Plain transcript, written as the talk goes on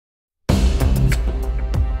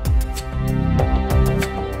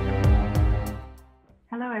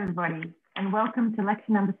everybody, and welcome to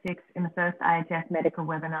lecture number 6 in the first IHF medical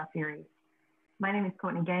webinar series. My name is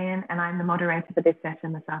Courtney Gahan, and I'm the moderator for this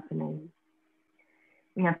session this afternoon.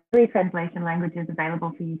 We have 3 translation languages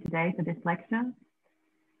available for you today for this lecture: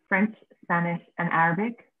 French, Spanish, and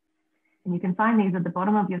Arabic. And you can find these at the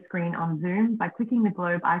bottom of your screen on Zoom by clicking the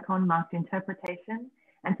globe icon marked interpretation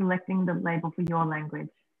and selecting the label for your language.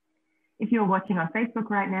 If you're watching on Facebook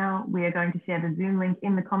right now, we are going to share the Zoom link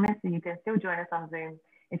in the comments so you can still join us on Zoom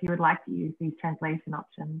if you would like to use these translation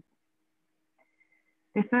options.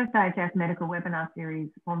 This first IHF medical webinar series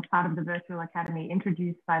forms part of the virtual academy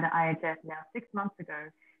introduced by the IHF now 6 months ago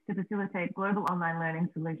to facilitate global online learning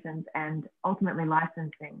solutions and ultimately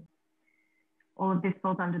licensing. All of this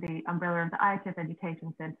falls under the umbrella of the IHF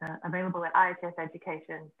Education Centre, available at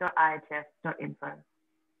ihfeducation.ihf.info.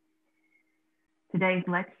 Today's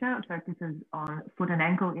lecture focuses on foot and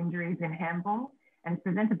ankle injuries in handball and is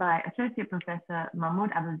presented by Associate Professor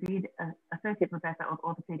Mahmoud Abouzied, Associate Professor of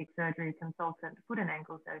Orthopaedic Surgery, Consultant Foot and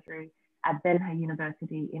Ankle Surgery at Benha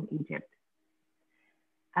University in Egypt.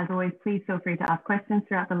 As always, please feel free to ask questions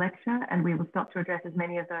throughout the lecture, and we will stop to address as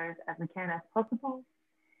many of those as we can as possible.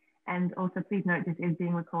 And also please note this is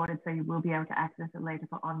being recorded, so you will be able to access it later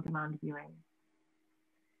for on-demand viewing.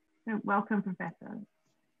 So welcome, Professor.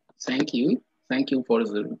 Thank you. Thank you for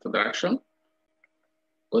the introduction.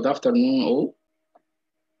 Good afternoon, all.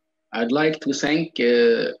 I'd like to thank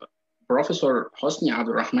Professor Hosni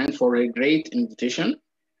Abdulrahman for a great invitation.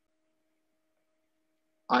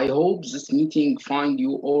 I hope this meeting finds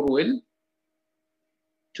you all well.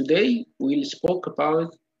 Today, we'll speak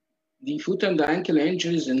about the foot and ankle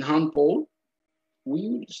injuries in handball. We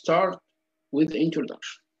will start with the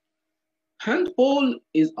introduction. Handball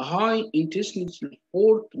is a high-intensity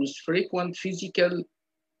sport with frequent physical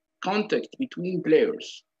contact between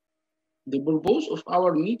players. The purpose of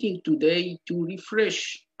our meeting today to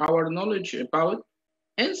refresh our knowledge about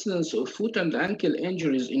incidence of foot and ankle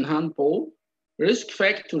injuries in handball, risk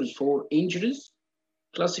factors for injuries,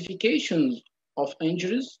 classifications of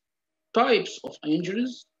injuries, types of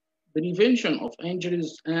injuries, prevention of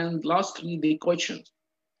injuries, and lastly, the questions.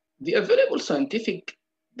 The available scientific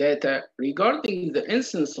data regarding the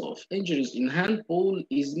incidence of injuries in handball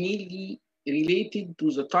is mainly related to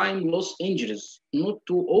the time loss injuries, not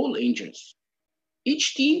to all injuries.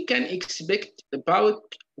 Each team can expect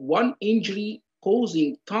about 1 injury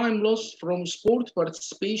causing time loss from sport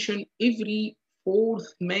participation every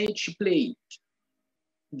 4th match played.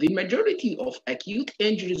 The majority of acute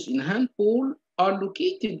injuries in handball are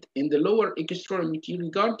located in the lower extremity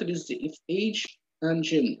regardless of age and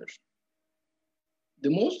gender. The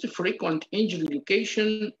most frequent injury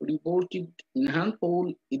location reported in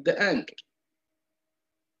handball is the ankle.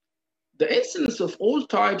 The incidence of all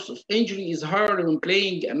types of injury is higher when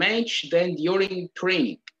playing a match than during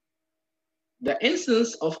training. The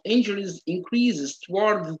incidence of injuries increases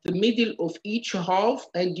towards the middle of each half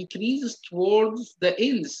and decreases towards the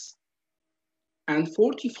ends. And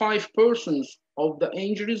 45% of the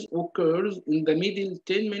injuries occurs in the middle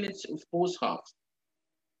 10 minutes of both halves.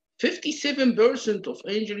 57% of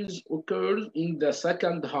injuries occur in the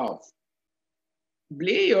second half.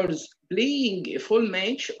 Players playing a full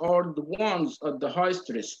match are the ones at the highest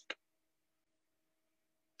risk.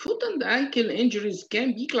 Foot and ankle injuries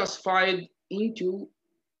can be classified into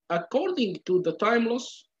according to the time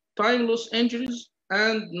loss injuries,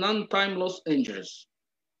 and non-time loss injuries.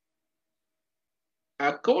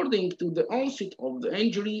 According to the onset of the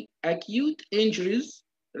injury, acute injuries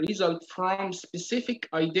result from specific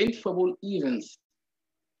identifiable events,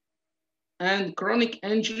 and chronic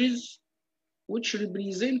injuries, which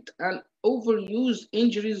represent an overuse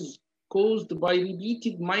injuries caused by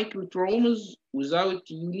repeated microtraumas without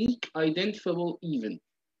unique identifiable event.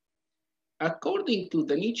 According to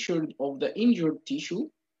the nature of the injured tissue,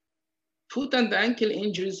 foot and ankle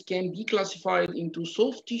injuries can be classified into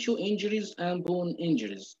soft tissue injuries and bone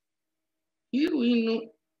injuries. Here we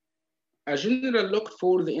know a general look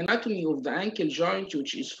for the anatomy of the ankle joint,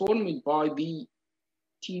 which is formed by the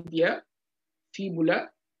tibia, fibula,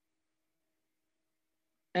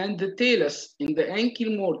 and the talus in the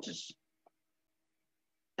ankle mortise.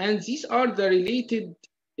 And these are the related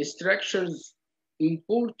structures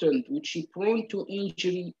important which are prone to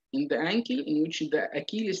injury in the ankle, in which the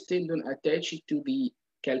Achilles tendon attached to the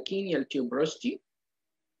calcaneal tuberosity.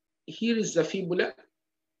 Here is the fibula,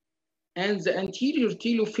 and the anterior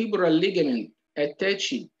talofibural ligament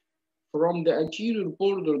attached from the anterior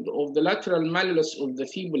border of the lateral malleus of the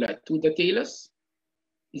fibula to the talus.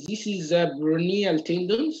 This is the peroneal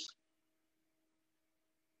tendons,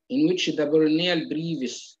 in which the peroneal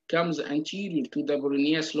brevis comes anterior to the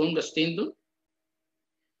peroneus longus tendon.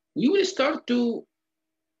 We will start to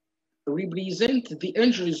represent the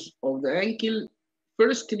injuries of the ankle.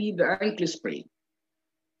 Firstly, the ankle sprain.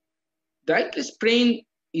 The ankle sprain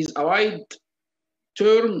is a wide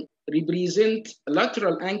term, represent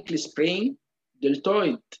lateral ankle sprain,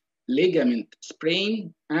 deltoid ligament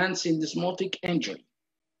sprain, and syndesmotic injury.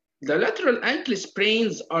 The lateral ankle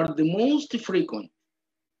sprains are the most frequent.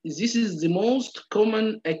 This is the most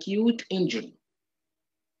common acute injury.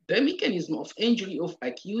 The mechanism of injury of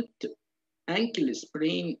acute ankle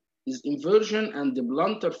sprain is inversion and the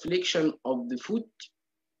plantar flexion of the foot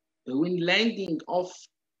when landing off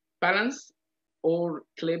balance or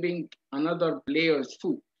clipping another player's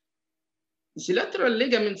foot. The lateral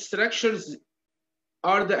ligament structures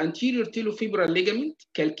are the anterior talofibular ligament,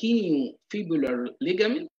 calcaneofibular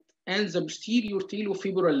ligament, and the posterior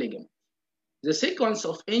talofibular ligament. The sequence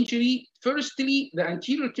of injury, firstly, the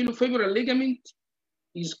anterior talofibular ligament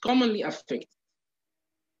is commonly affected.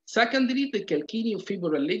 Secondly, the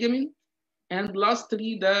calcaneofibular ligament, and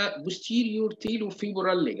lastly, the posterior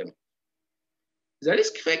talofibular ligament. The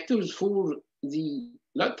risk factors for the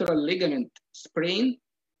lateral ligament sprain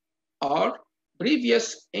are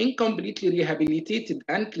previous incompletely rehabilitated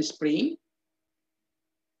ankle sprain,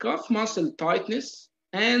 calf muscle tightness,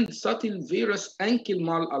 and subtle varus ankle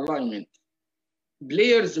malalignment.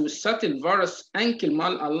 Players with subtle varus ankle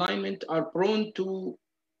malalignment are prone to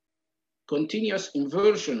continuous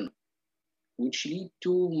inversion, which lead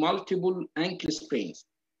to multiple ankle sprains.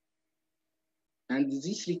 And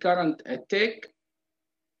this recurrent attack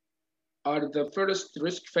are the first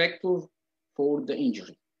risk factor for the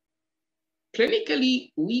injury.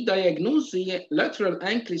 Clinically, we diagnose the lateral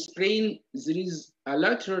ankle sprain. There is a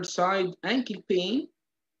lateral side ankle pain,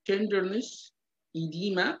 tenderness,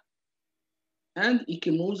 edema, and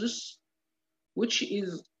ecchymosis, which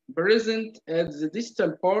is present at the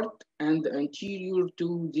distal part and anterior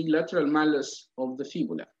to the lateral malleus of the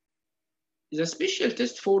fibula. The special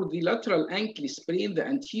test for the lateral ankle sprain, the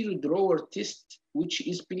anterior drawer test, which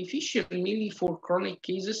is beneficial mainly for chronic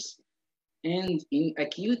cases, and in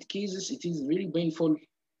acute cases, it is very painful,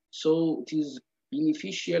 so it is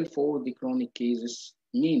beneficial for the chronic cases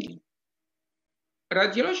mainly.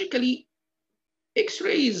 Radiologically,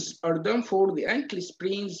 X-rays are done for the ankle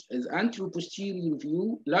sprains as anteroposterior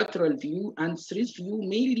view, lateral view, and stress view,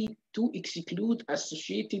 mainly to exclude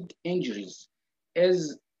associated injuries,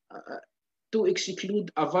 as to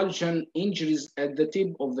exclude avulsion injuries at the tip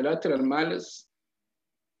of the lateral malleus,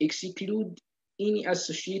 exclude any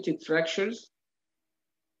associated fractures.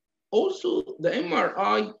 Also, the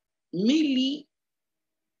MRI mainly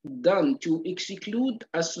done to exclude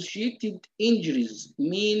associated injuries,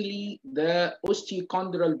 mainly the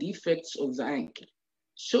osteochondral defects of the ankle.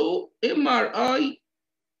 So MRI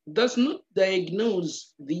does not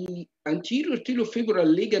diagnose the anterior talofibular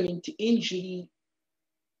ligament injury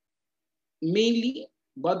mainly,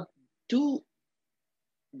 but to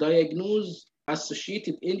diagnose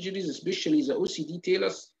associated injuries, especially the OCD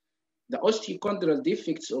talus. The osteochondral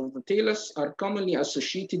defects of the talus are commonly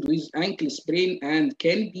associated with ankle sprain and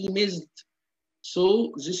can be missed.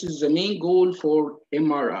 So this is the main goal for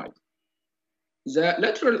MRI. The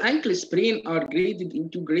lateral ankle sprain are graded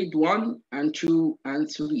into grade 1 and 2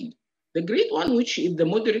 and 3. The grade 1, which is the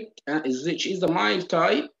moderate, which is the mild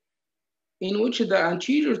type, in which the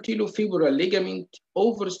anterior talofibular ligament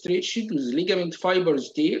overstretched with ligament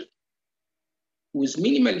fibers tear, with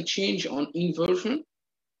minimal change on inversion,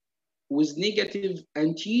 with negative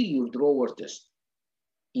anterior drawer test.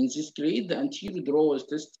 In this grade, the anterior drawer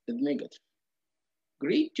test is negative.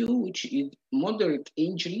 Grade 2, which is moderate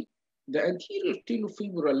injury, the anterior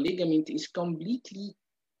talofibular ligament is completely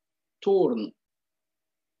torn.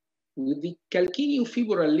 With the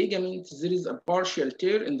calcaneofibular ligament, there is a partial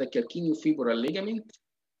tear in the calcaneofibular ligament.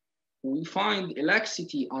 We find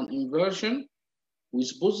laxity on inversion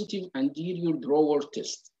with positive anterior drawer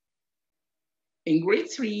test. In grade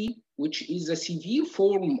 3, which is a severe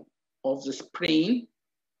form of the sprain,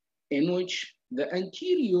 in which the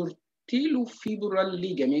anterior talofibular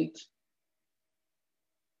ligament,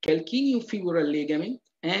 calcaneofibular ligament,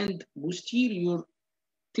 and posterior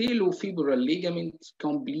talofibular ligament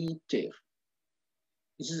complete tear.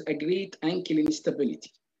 This is a great ankle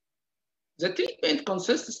instability. The treatment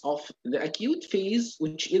consists of the acute phase,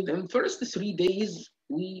 which is in the first 3 days,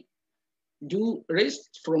 we do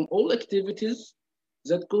rest from all activities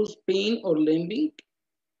that cause pain or limping,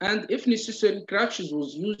 and if necessary, crutches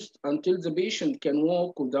was used until the patient can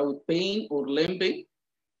walk without pain or limping.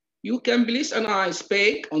 You can place an ice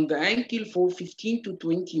pack on the ankle for 15 to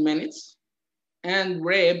 20 minutes and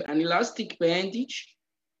wrap an elastic bandage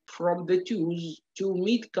from the toes to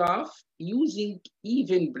mid-calf using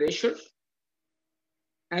even pressure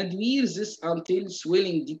and wear this until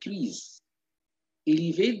swelling decreases.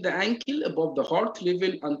 Elevate the ankle above the heart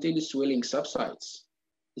level until swelling subsides.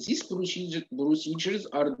 These procedures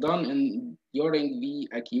are done during the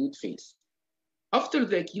acute phase. After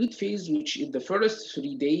the acute phase, which is the first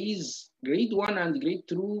 3 days, grade 1 and grade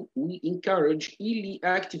 2, we encourage early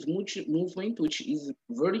active movement, which is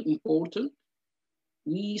very important.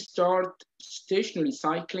 We start stationary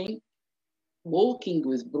cycling, walking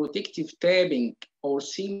with protective tapping or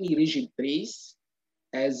semi-rigid brace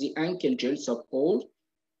as the ankle gel support.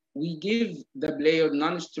 We give the player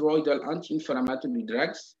non-steroidal anti-inflammatory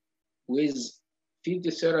drugs with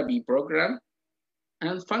physiotherapy program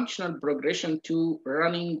and functional progression to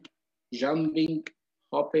running, jumping,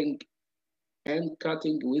 hopping, and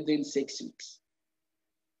cutting within 6 weeks.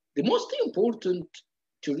 The most important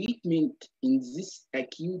treatment in this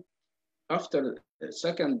acute, after the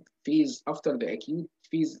second phase, after the acute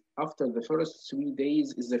phase, after the first 3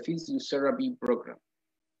 days, is the physiotherapy program.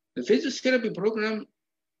 The physiotherapy program,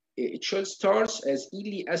 it should start as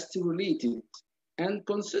early as stimulated and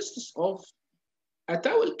consists of a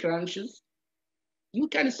towel crunches. You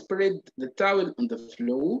can spread the towel on the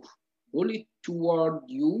floor, pull it toward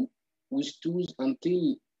you with toes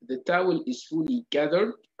until the towel is fully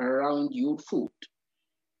gathered around your foot.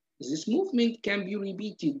 This movement can be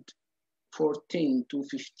repeated for 10 to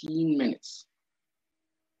 15 minutes.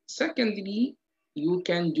 Secondly, you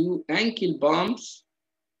can do ankle bumps,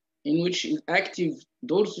 in which is active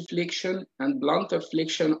dorsiflexion and plantar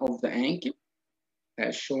flexion of the ankle,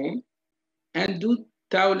 as shown, and do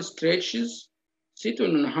towel stretches. Sit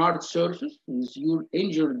on a hard surface with your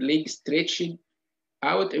injured leg stretched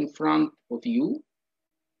out in front of you.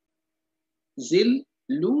 Then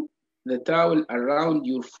loop the towel around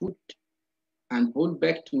your foot and pull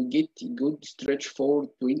back to get a good stretch for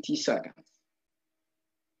 20 seconds.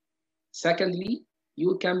 Secondly,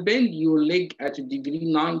 you can bend your leg at a degree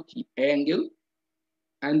 90 angle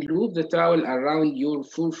and loop the towel around your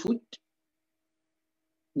forefoot.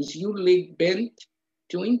 With your leg bent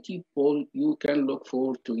 20 pull, you can look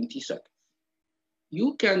for 20 seconds.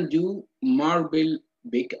 You can do marble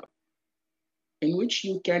pickup, in which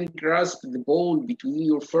you can grasp the ball between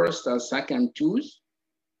your first and second toes,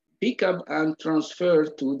 pick up and transfer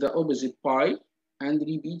to the opposite pile, and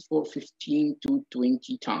repeat for 15 to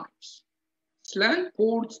 20 times. Slant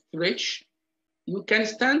board stretch, you can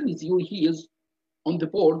stand with your heels on the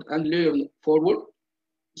board and lean forward.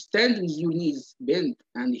 Stand with your knees bent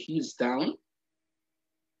and heels down.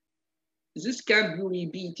 This can be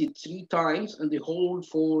repeated 3 times and hold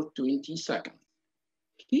for 20 seconds.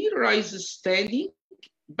 Heel rises standing.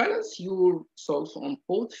 Balance yourself on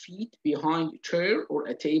both feet behind a chair or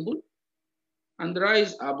a table and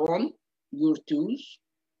rise upon your toes.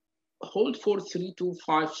 Hold for 3 to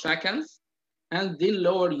 5 seconds and then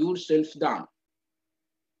lower yourself down.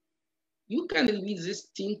 You can repeat this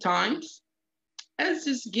 10 times. As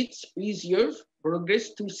this gets easier,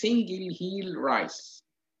 progress to single heel rise.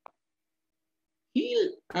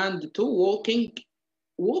 Heel and toe walking,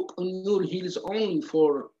 walk on your heels only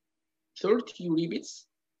for 30 repeats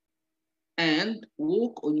and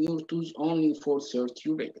walk on your toes only for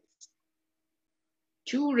 30 repeats.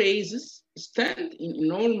 2 raises, stand in a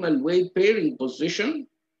normal weight bearing position,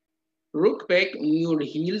 rock back on your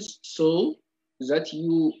heels so that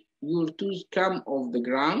your toes come off the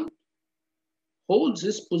ground. Hold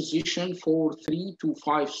this position for 3 to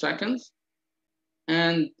 5 seconds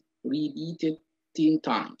and repeat it 10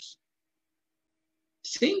 times.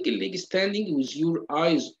 Single leg standing with your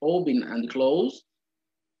eyes open and closed.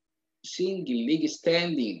 Single leg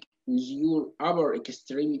standing with your upper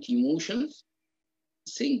extremity motions.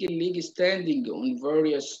 Single leg standing on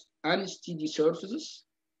various unsteady surfaces,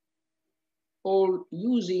 or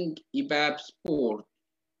using a BAP sport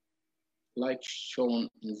like shown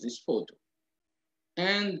in this photo.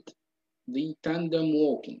 And the tandem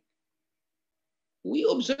walking. We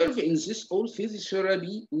observe in this old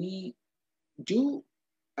physiotherapy, we do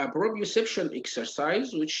a proprioception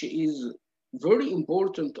exercise, which is very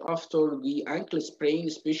important after the ankle sprain,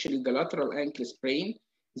 especially the lateral ankle sprain.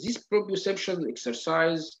 These proprioception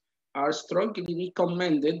exercises are strongly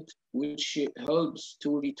recommended, which helps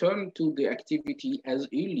to return to the activity as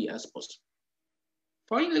early as possible.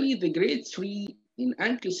 Finally, the grade 3 in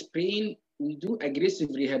ankle sprain, we do aggressive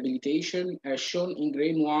rehabilitation as shown in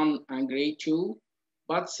grade 1 and grade 2,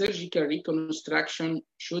 but surgical reconstruction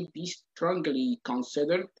should be strongly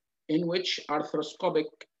considered, in which arthroscopic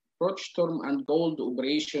Prochstorm and Gold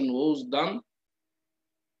operation was done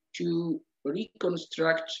to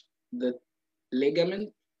reconstruct the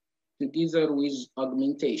ligament together with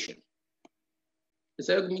augmentation.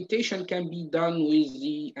 The augmentation can be done with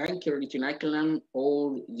the ankle retinaculum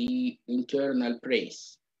or the internal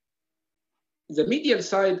brace. The medial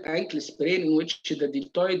side ankle sprain, in which the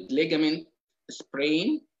deltoid ligament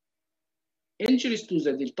sprain, injuries to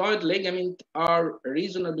the deltoid ligament are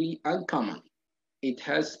reasonably uncommon. It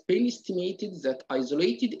has been estimated that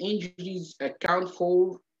isolated injuries account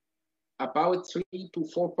for about 3 to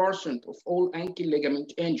 4% of all ankle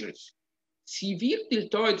ligament injuries. Severe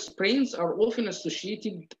deltoid sprains are often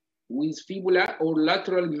associated with fibula or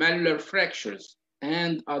lateral malleolar fractures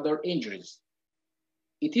and other injuries.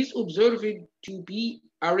 It is observed to be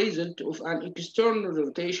a result of an external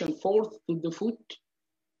rotation force to the foot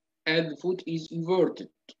as the foot is inverted.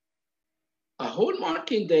 A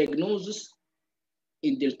hallmark in diagnosis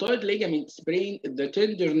in deltoid ligament sprain is the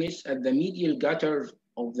tenderness at the medial gutter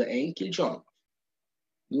of the ankle joint.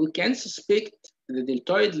 You can suspect the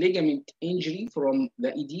deltoid ligament injury from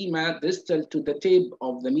the edema distal to the tip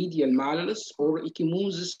of the medial malleus or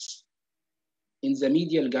ecchymosis in the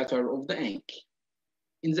medial gutter of the ankle.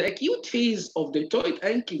 In the acute phase of deltoid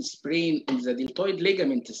ankle sprain and the deltoid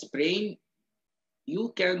ligament sprain,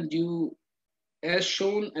 you can do as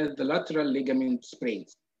shown as the lateral ligament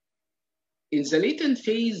sprains. In the latent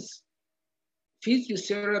phase,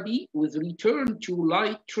 physiotherapy with return to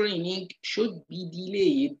light training should be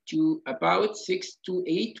delayed to about 6 to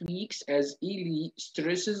 8 weeks, as early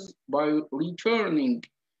stresses by returning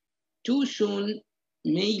too soon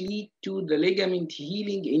may lead to the ligament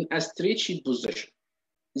healing in a stretched position.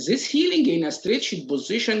 This healing in a stretched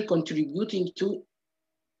position contributing to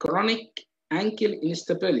chronic ankle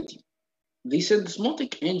instability. The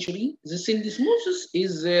syndesmotic injury, the syndesmosis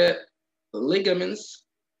is ligaments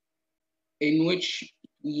in which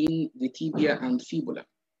between the tibia and fibula.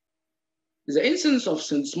 The incidence of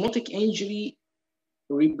syndesmotic injury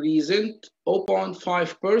represent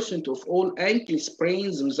 0.5% of all ankle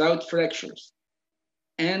sprains without fractures,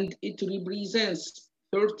 and it represents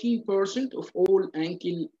 13% of all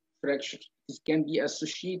ankle fractures. This can be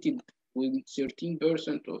associated with 13%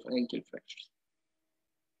 of ankle fractures.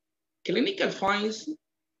 Clinical findings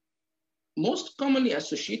most commonly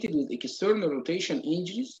associated with external rotation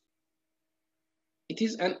injuries. It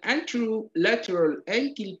is an anterolateral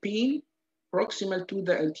ankle pain proximal to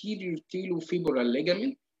the anterior talofibular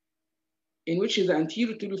ligament, in which the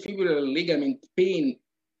anterior talofibular ligament pain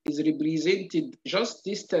is represented just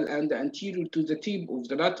distal and anterior to the tip of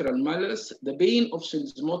the lateral malleus. The pain of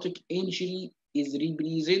syndesmotic injury is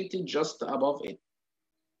represented just above it.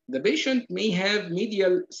 The patient may have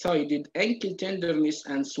medial-sided ankle tenderness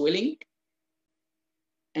and swelling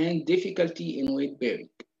and difficulty in weight bearing.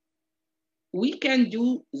 We can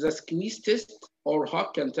do the squeeze test or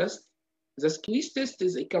Hawkins test. The squeeze test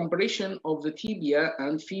is a compression of the tibia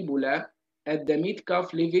and fibula at the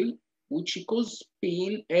mid-calf level, which causes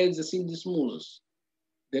pain at the syndesmosis.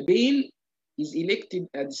 The pain is elected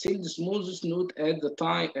at the syndesmosis node at the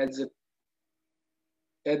time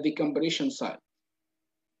at the compression site.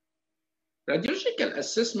 Radiological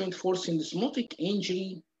assessment for syndesmotic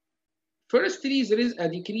injury. Firstly, there is a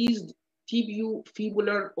decreased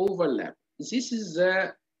tibiofibular overlap. This is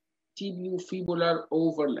the tibiofibular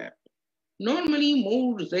overlap. Normally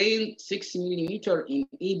more than 6 millimeter in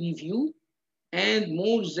AB view and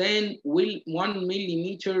more than 1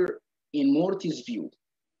 millimeter in mortise view.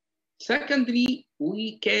 Secondly,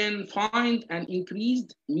 we can find an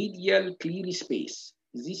increased medial clear space.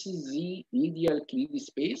 This is the medial clear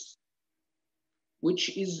space,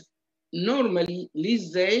 which is normally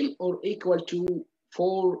less than or equal to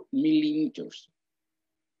 4 millimeters.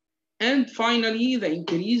 And finally, the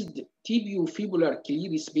increased tibiofibular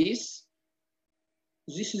clear space.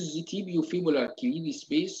 This is the tibiofibular clear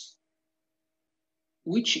space,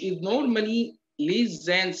 which is normally less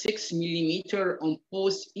than 6 millimeter on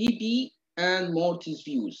both EB and mortise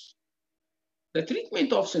views. The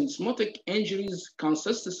treatment of syndesmotic injuries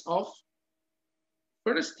consists of,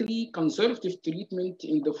 firstly, conservative treatment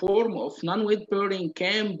in the form of non-weight bearing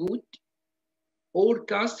cam boot or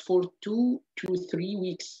cast for 2 to 3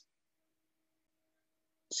 weeks.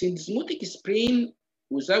 Syndesmotic sprain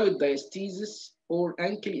without diastasis or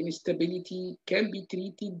ankle instability can be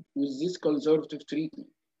treated with this conservative treatment.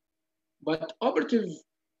 But operative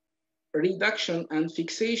reduction and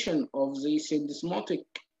fixation of the syndesmotic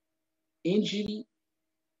injury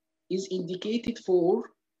is indicated for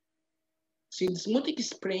syndesmotic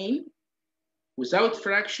sprain without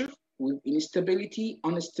fracture with instability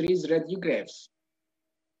on stress radiographs.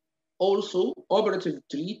 Also, operative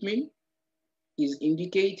treatment is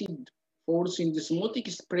indicated for syndesmotic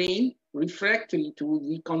sprain refractory to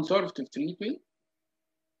the conservative treatment,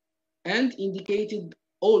 and indicated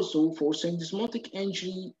also for syndesmotic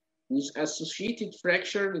injury with associated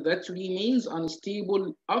fracture that remains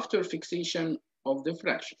unstable after fixation of the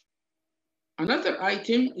fracture. Another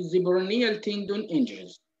item is the peroneal tendon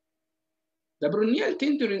injuries. The peroneal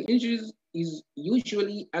tendon injuries is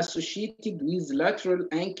usually associated with lateral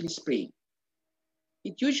ankle sprain.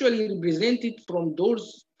 It usually represented from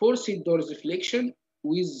forced dorsiflexion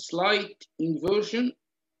with slight inversion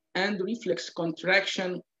and reflex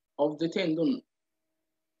contraction of the tendon.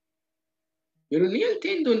 Peroneal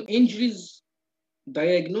tendon injuries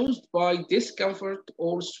diagnosed by discomfort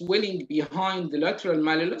or swelling behind the lateral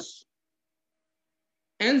malleolus,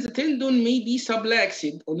 and the tendon may be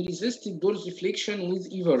subluxed on resisted dorsiflexion with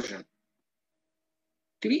eversion.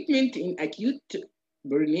 Treatment in acute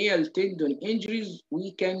peroneal tendon injuries,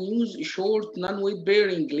 we can use a short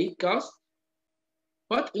non-weight-bearing leg cast,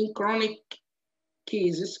 but in chronic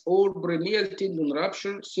cases or peroneal tendon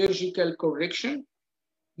rupture, surgical correction,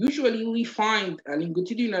 usually we find a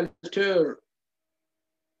longitudinal tear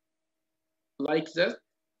like that.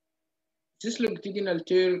 This longitudinal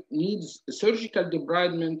tear needs surgical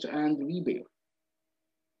debridement and repair.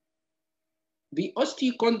 The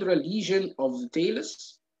osteochondral lesion of the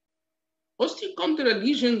talus. Osteochondral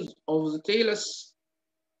lesions of the talus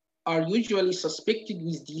are usually suspected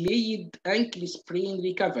with delayed ankle sprain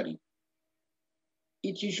recovery.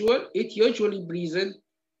 It usually presents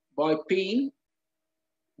by pain,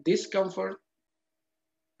 discomfort,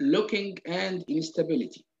 locking, and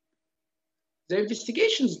instability. The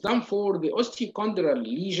investigations done for the osteochondral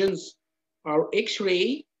lesions are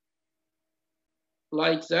X-ray,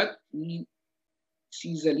 like that. We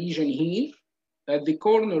see the lesion here at the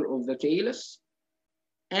corner of the talus,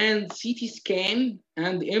 and CT scan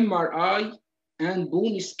and MRI and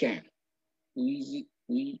bone scan. We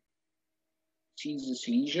see this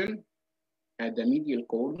lesion at the medial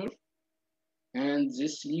corner, and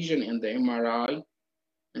this lesion in the MRI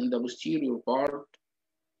in the posterior part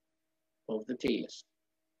of the talus.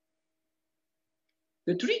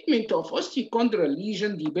 The treatment of osteochondral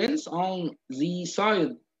lesion depends on the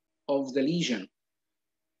size of the lesion,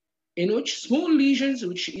 in which small lesions,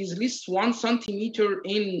 which is less 1 centimeter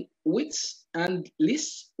in width and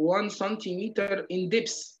less 1 centimeter in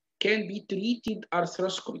depth, can be treated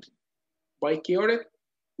arthroscopically by curette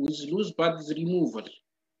with loose buds removal.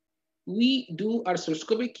 We do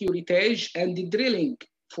arthroscopic curettage and drilling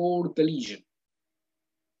for the lesion.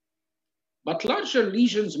 But larger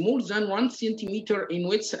lesions, more than 1 centimeter in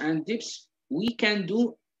width and depth, we can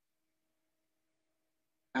do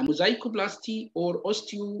a mosaicoplasty or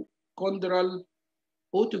osteochondral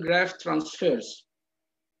autograft transfers.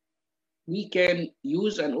 We can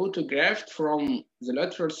use an autograft from the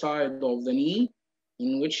lateral side of the knee,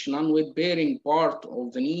 in which non-weight-bearing part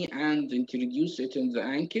of the knee, and introduce it in the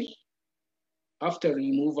ankle after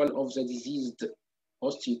removal of the diseased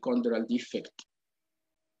osteochondral defect.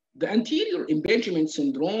 The anterior impingement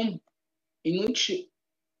syndrome, in which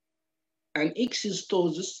an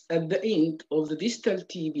exostosis at the end of the distal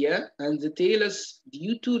tibia and the talus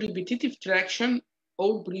due to repetitive traction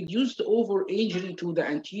or produced over injury to the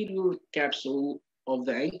anterior capsule of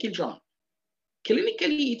the ankle joint.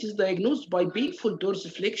 Clinically, it is diagnosed by painful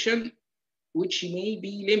dorsiflexion, which may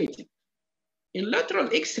be limited. In lateral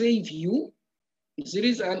X-ray view, there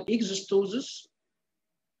is an exostosis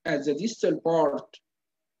at the distal part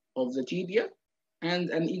of the tibia and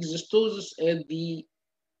an exostosis at the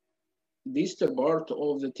distal part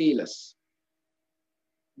of the talus.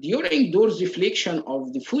 During dorsiflexion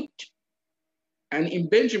of the foot, an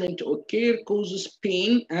impingement occurs causes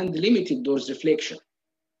pain and limited dorsiflexion.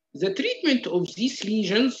 The treatment of these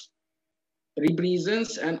lesions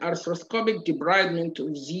represents an arthroscopic debridement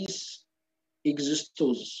of these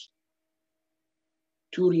exostosis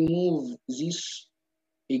to remove this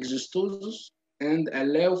exostosis and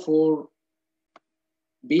allow for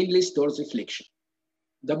painless dorsiflexion.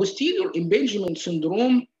 The posterior impingement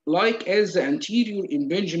syndrome, like as the anterior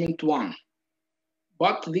impingement one,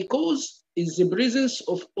 but the cause is the presence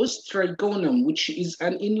of ostrigonum, which is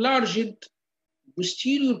an enlarged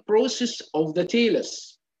posterior process of the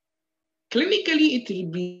talus. Clinically, it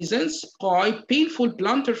represents by painful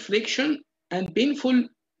plantar flexion and painful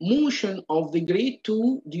motion of the grade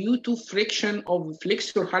 2 due to friction of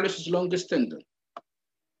flexor hallucis longus tendon.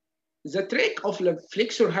 The track of the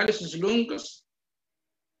flexor hallucis longus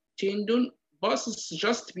tendon passes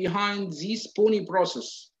just behind this bony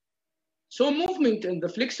process. So movement in the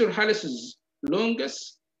flexor hallucis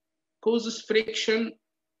longus causes friction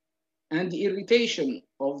and irritation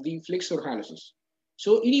of the flexor hallucis.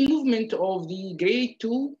 So any movement of the grade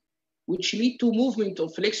 2, which lead to movement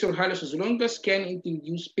of flexor hallucis longus, can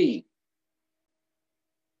introduce pain.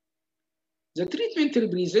 The treatment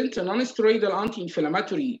represents a non-steroidal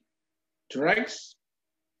anti-inflammatory drugs.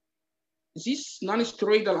 These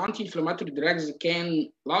non-steroidal anti-inflammatory drugs can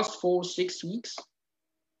last for 6 weeks.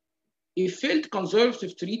 If failed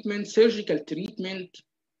conservative treatment, surgical treatment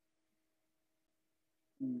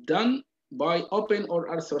done by open or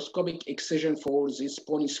arthroscopic excision for this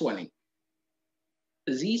bony swelling.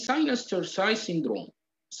 The sinus terci syndrome.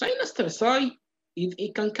 Sinus terci is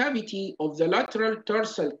a concavity of the lateral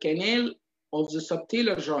tarsal canal of the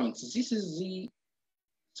subtalar joints. This is the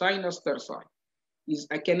sinus terci. Is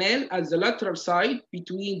a canal at the lateral side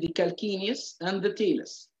between the calcaneus and the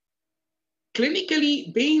talus.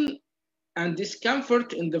 Clinically, pain and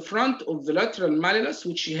discomfort in the front of the lateral malleus,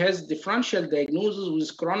 which has differential diagnosis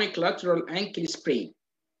with chronic lateral ankle sprain.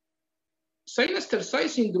 Sinus terci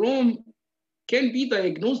syndrome can be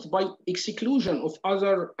diagnosed by exclusion of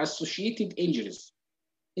other associated injuries.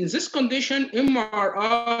 In this condition,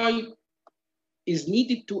 MRI is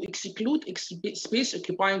needed to exclude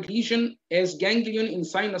space-occupying lesion as ganglion in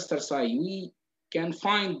sinus terci. We can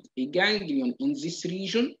find a ganglion in this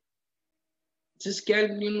region. This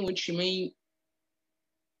ganglion which may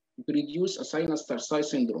produce a sinus terci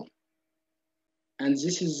syndrome. And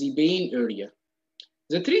this is the pain area.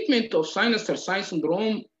 The treatment of sinus terci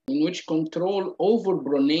syndrome, in which control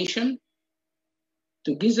overpronation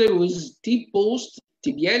together with T-post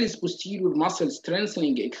tibialis posterior muscle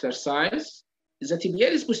strengthening exercise. The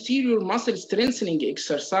tibialis posterior muscle strengthening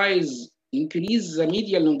exercise increase the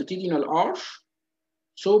medial longitudinal arch,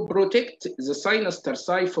 so protect the sinus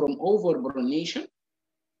terci from overpronation,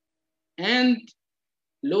 and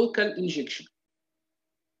local injection.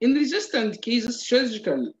 In resistant cases,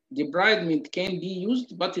 surgical debridement can be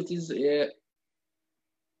used, but it is rare.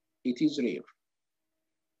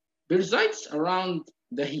 Bursitis around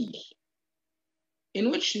the heel, in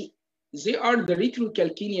which they are the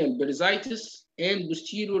retrocalcaneal bursitis and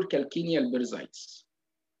posterior calcaneal bursitis.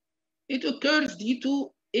 It occurs due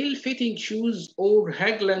to ill-fitting shoes or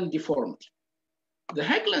Haglund deformity. The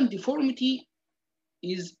Haglund deformity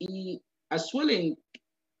is a swelling,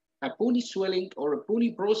 a polyswelling or a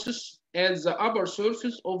polyprocess at the upper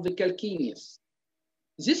surface of the calcaneus.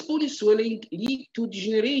 This polyswelling leads to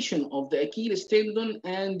degeneration of the Achilles tendon,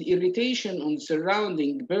 and irritation on the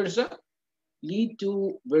surrounding bursa lead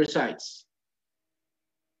to bursitis.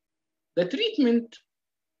 The treatment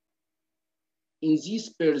in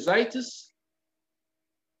these bursitis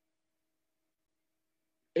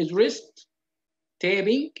is wrist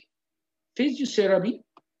tapping, physiotherapy,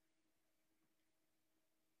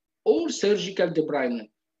 or surgical debridement.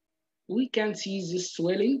 We can see this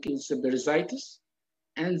swelling is the bursitis,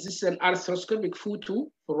 and this is an arthroscopic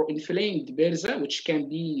photo for inflamed bursa, which can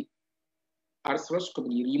be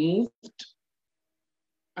arthroscopically removed.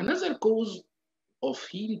 Another cause of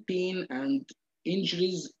heel pain and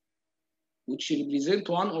injuries, which represent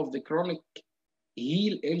one of the chronic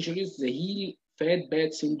heel injuries, the heel fat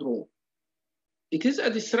pad syndrome. It is a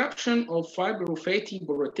disruption of fibrofatty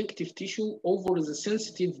protective tissue over the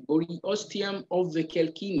sensitive periosteum of the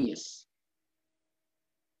calcaneus.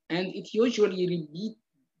 And it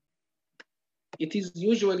is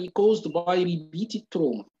usually caused by repeated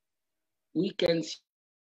trauma. We can see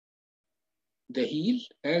the heel,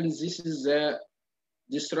 and this is the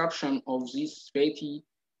disruption of these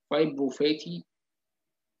fibrofatty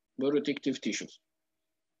protective tissues.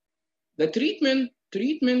 The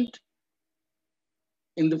treatment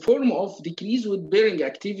in the form of decreased weight-bearing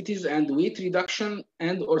activities and weight reduction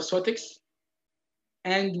and orthotics,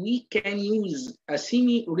 and we can use a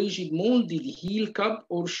semi-rigid molded heel cup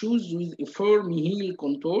or shoes with a firm heel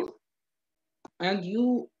contour, and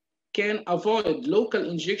you can avoid local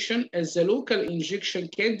injection, as the local injection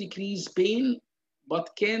can decrease pain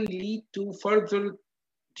but can lead to further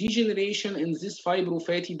degeneration in this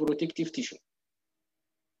fibrofatty protective tissue.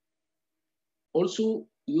 Also,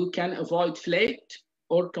 you can avoid flat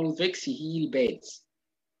or convex heel pads.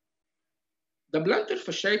 The plantar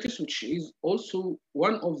fasciitis, which is also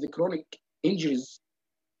one of the chronic injuries,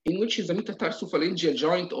 in which the metatarsophalangeal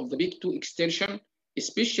joint of the big toe extension,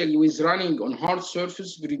 especially with running on hard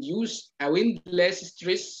surface, produce a windlass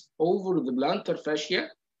stress over the plantar fascia,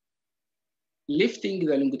 lifting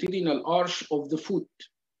the longitudinal arch of the foot.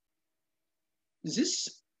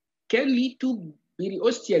 This can lead to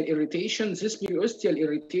periosteal irritation. This periosteal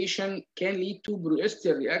irritation can lead to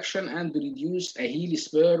periosteal reaction and produce a heel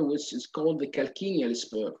spur, which is called the calcaneal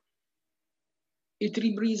spur. It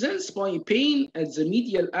represents by pain at the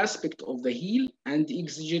medial aspect of the heel and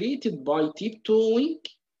exaggerated by tiptoeing,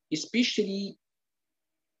 especially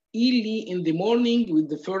early in the morning with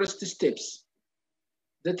the first steps.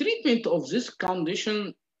 The treatment of this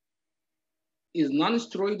condition is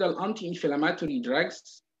non-steroidal anti-inflammatory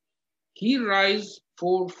drugs. Here rise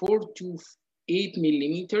for 4 to 8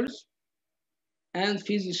 millimeters and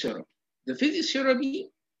physiotherapy. The physiotherapy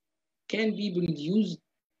can be produced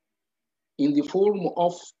in the form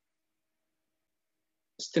of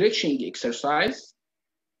stretching exercise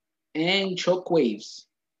and shock waves.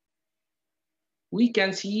 We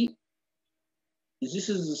can see this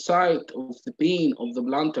is the site of the pain of the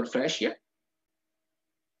plantar fascia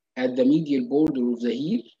at the medial border of the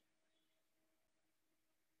heel.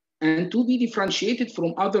 And to be differentiated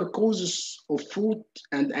from other causes of foot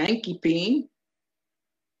and ankle pain,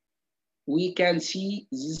 we can see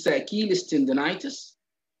this is Achilles tendonitis.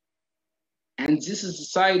 And this is the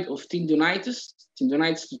side of tendonitis to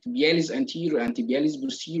tibialis anterior and tibialis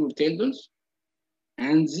posterior tendons.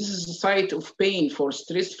 And this is the site of pain for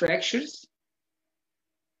stress fractures.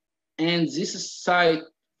 And this is site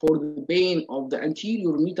for the pain of the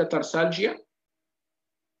anterior metatarsalgia.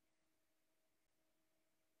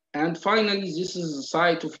 And finally, this is the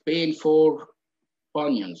site of pain for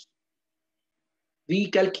bunions. The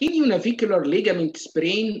calcaneonavicular ligament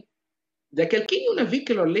sprain. The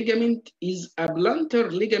calcaneonavicular ligament is a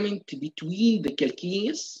plantar ligament between the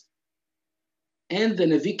calcaneus and the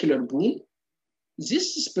navicular bone.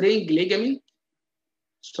 This spring ligament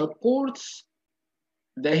supports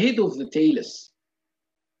the head of the talus.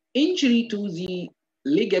 Injury to the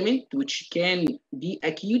ligament, which can be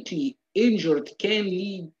acutely injured, can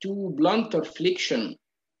lead to plantar flexion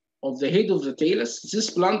of the head of the talus.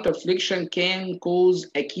 This plantar flexion can cause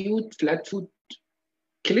acute flat foot.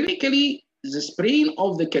 Clinically, the sprain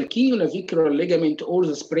of the calcaneonavicular ligament or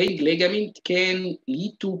the sprained ligament can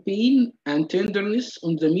lead to pain and tenderness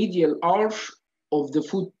on the medial arch of the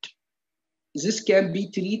foot. This can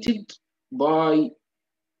be treated by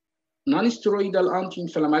non-steroidal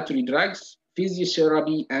anti-inflammatory drugs,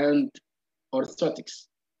 physiotherapy, and orthotics.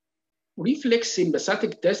 Reflex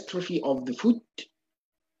sympathetic dystrophy of the foot.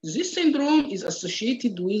 This syndrome is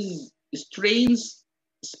associated with strains,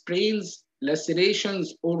 sprains,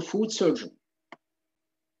 lacerations, or foot surgery.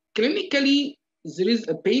 Clinically, there is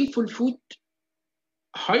a painful foot,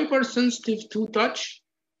 hypersensitive to touch,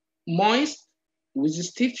 moist, with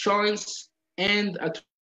stiff joints and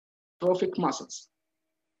atrophic muscles.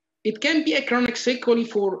 It can be a chronic sequelae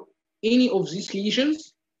for any of these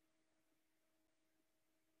lesions.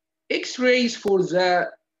 X-rays for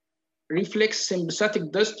the reflex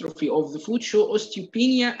sympathetic dystrophy of the foot show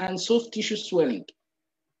osteopenia and soft tissue swelling.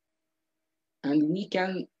 And we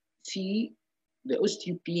can see the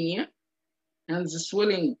osteopenia and the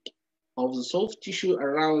swelling of the soft tissue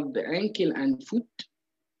around the ankle and foot.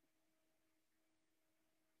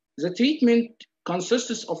 The treatment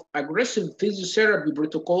consists of aggressive physiotherapy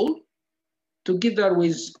protocol together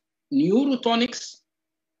with neurotonics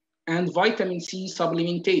and vitamin C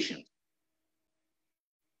supplementation.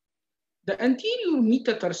 The anterior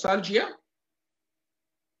metatarsalgia,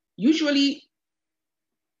 usually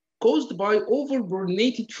caused by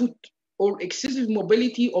overburdenated foot or excessive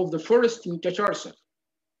mobility of the first metatarsal.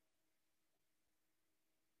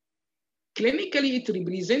 Clinically, it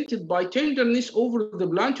represented by tenderness over the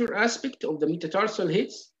plantar aspect of the metatarsal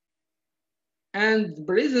heads and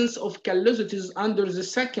presence of callosities under the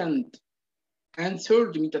second and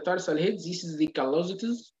third metatarsal heads. This is the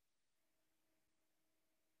callosities.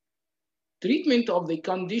 Treatment of the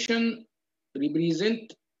condition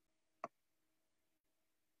represent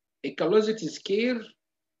a callosities care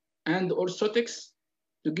and orthotics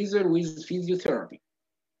together with physiotherapy.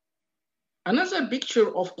 Another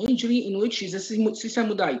picture of injury in which is a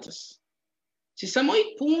sesamoiditis.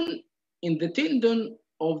 Sesamoid bone in the tendon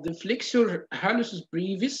of the flexor hallucis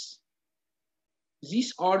brevis.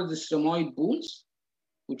 These are the sesamoid bones,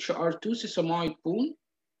 which are two sesamoid bones,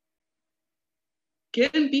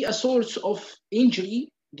 can be a source of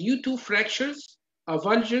injury due to fractures,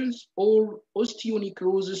 avulsions, or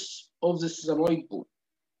osteonecrosis of the sesamoid bone.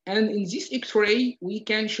 And in this X-ray, we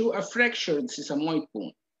can show a fractured sesamoid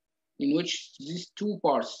bone, in which these two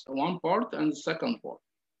parts, one part and the second part.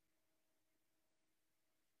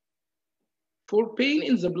 For pain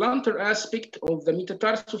in the plantar aspect of the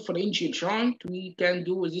metatarsopharyngeal joint, we can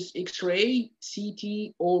do this X-ray,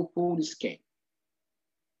 CT, or POL scan.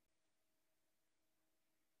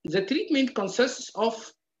 The treatment consists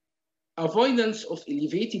of avoidance of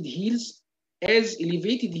elevated heels, as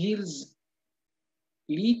elevated heels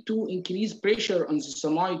lead to increased pressure on the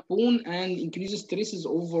sesamoid bone and increases stresses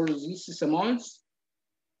over these sesamoids,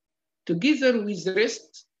 together with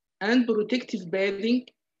rest and protective bedding.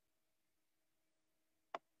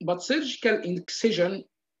 But surgical excision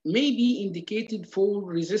may be indicated for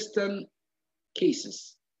resistant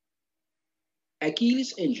cases.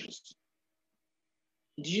 Achilles injuries.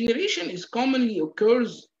 Degeneration is commonly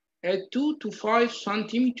occurs at 2 to 5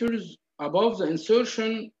 centimeters above the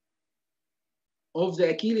insertion of the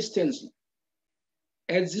Achilles tendon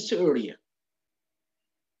at this area.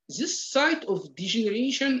 This site of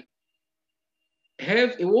degeneration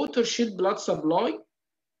have a watershed blood supply.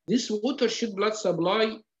 This watershed blood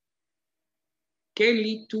supply can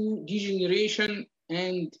lead to degeneration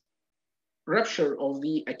and rupture of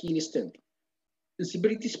the Achilles tendon. The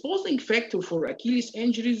predisposing factor for Achilles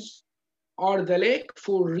injuries are the lack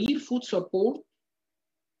for rear foot support,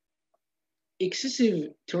 excessive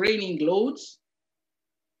training loads,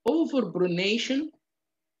 overpronation,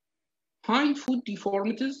 hind foot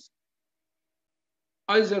deformities,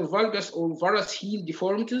 either valgus or varus heel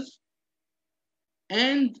deformities,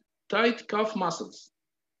 and tight calf muscles.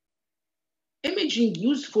 Imaging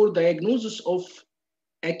used for diagnosis of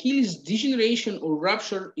Achilles degeneration or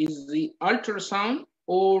rupture is the ultrasound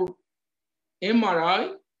or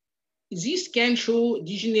MRI. These can show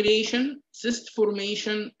degeneration, cyst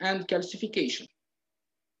formation, and calcification.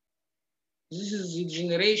 This is the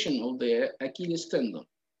degeneration of the Achilles tendon.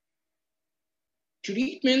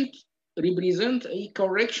 Treatment represents a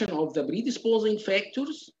correction of the predisposing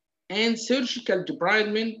factors and surgical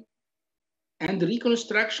debridement and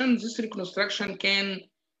reconstruction. This reconstruction can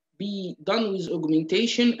be done with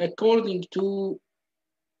augmentation according to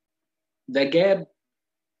the gap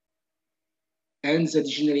and the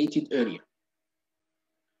degenerated area.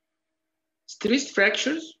 Stress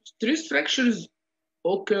fractures. Stress fractures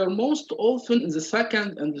occur most often in the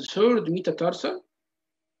second and the third metatarsal.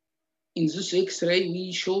 In this X-ray,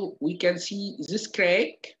 we can see this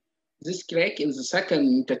crack in the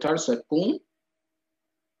second metatarsal bone,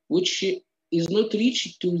 which is not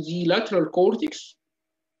reached to the lateral cortex.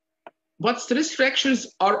 But stress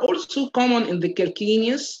fractures are also common in the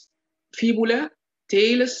calcaneus, fibula,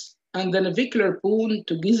 talus, and the navicular bone,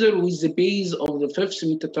 together with the base of the fifth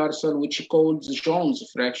metatarsal, which is called the Jones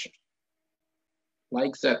fracture.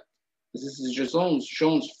 Like that. This is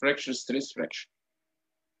Jones fracture, stress fracture.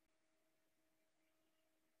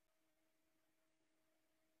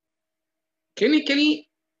 Clinically,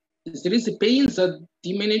 there is a pain that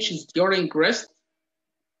diminishes during rest.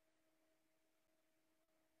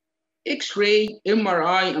 X-ray,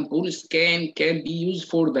 MRI, and bone scan can be used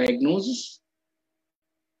for diagnosis.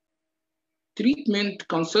 Treatment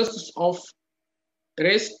consists of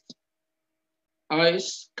rest,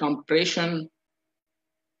 ice, compression,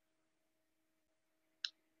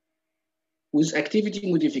 with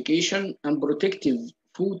activity modification and protective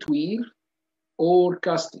footwear or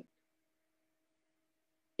casting.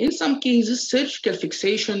 In some cases, surgical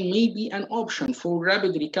fixation may be an option for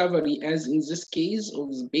rapid recovery, as in this case of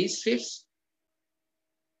the base fifth,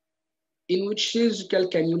 in which surgical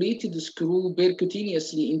cannulated screw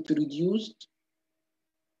percutaneously introduced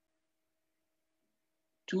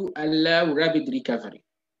to allow rapid recovery.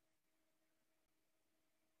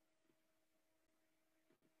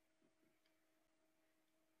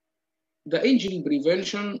 The injury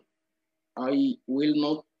prevention, I will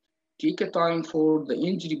not take a time for the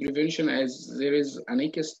injury prevention, as there is a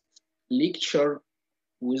next lecture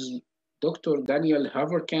with Dr. Daniel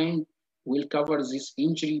Haverkamp will cover this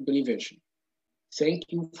injury prevention. Thank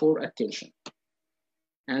you for attention.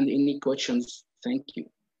 And any questions? Thank you.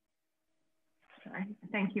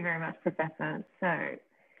 Thank you very much, Professor. So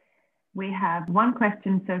we have one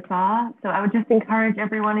question so far. So I would just encourage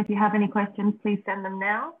everyone, if you have any questions, please send them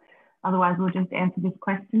now. Otherwise, we'll just answer this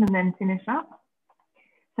question and then finish up.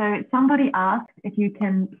 So somebody asked if you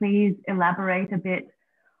can please elaborate a bit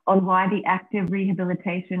on why the active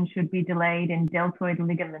rehabilitation should be delayed in deltoid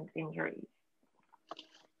ligament injuries.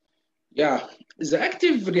 Yeah, the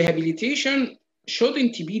active rehabilitation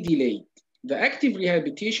shouldn't be delayed. The active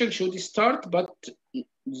rehabilitation should start, but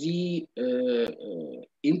the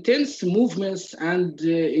intense movements and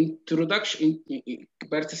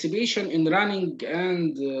participation in running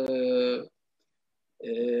and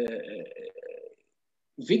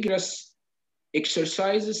vigorous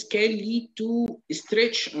exercises can lead to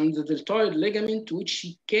stretch on the deltoid ligament, which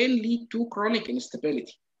can lead to chronic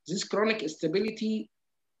instability. This chronic instability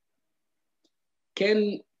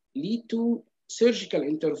can lead to surgical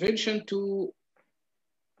intervention to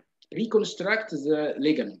reconstruct the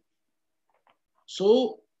ligament.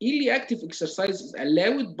 So early active exercise is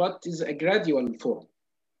allowed, but is a gradual form.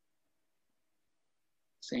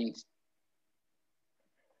 Thanks.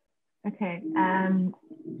 Okay.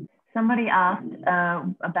 Somebody asked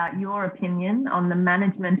about your opinion on the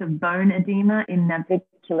management of bone edema in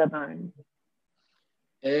navicular bone.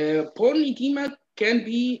 Bone edema can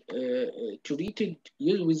be treated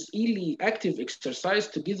with early active exercise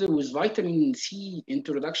together with vitamin C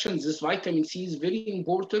introduction. This vitamin C is very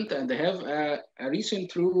important and have a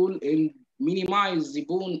recent role in minimize the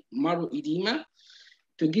bone marrow edema.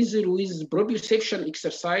 Together with proprioception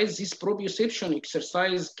exercise, this proprioception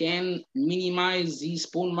exercise can minimize this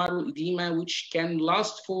bone marrow edema, which can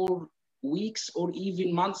last for weeks or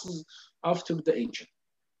even months after the injury.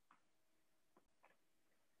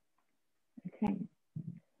 Okay.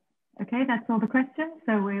 Okay, that's all the questions.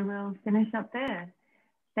 So we will finish up there.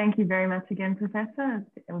 Thank you very much again, Professor.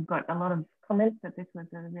 We've got a lot of comments that this was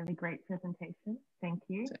a really great presentation. Thank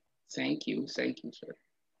you. Thank you, sir.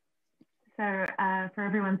 So for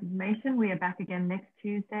everyone's information, we are back again next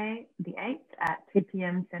Tuesday, the 8th at 2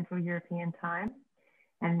 p.m. Central European Time.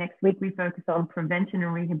 And next week, we focus on prevention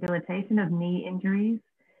and rehabilitation of knee injuries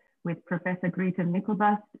with Professor Greta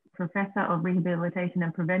Nickelbust, Professor of Rehabilitation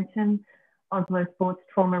and Prevention, Oslo Sports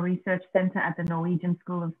Trauma Research Center at the Norwegian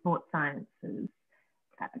School of Sports Sciences.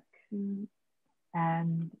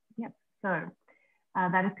 And yep, so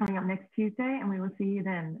that is coming up next Tuesday, and we will see you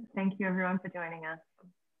then. Thank you everyone for joining us.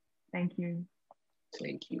 Thank you.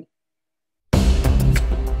 Thank you.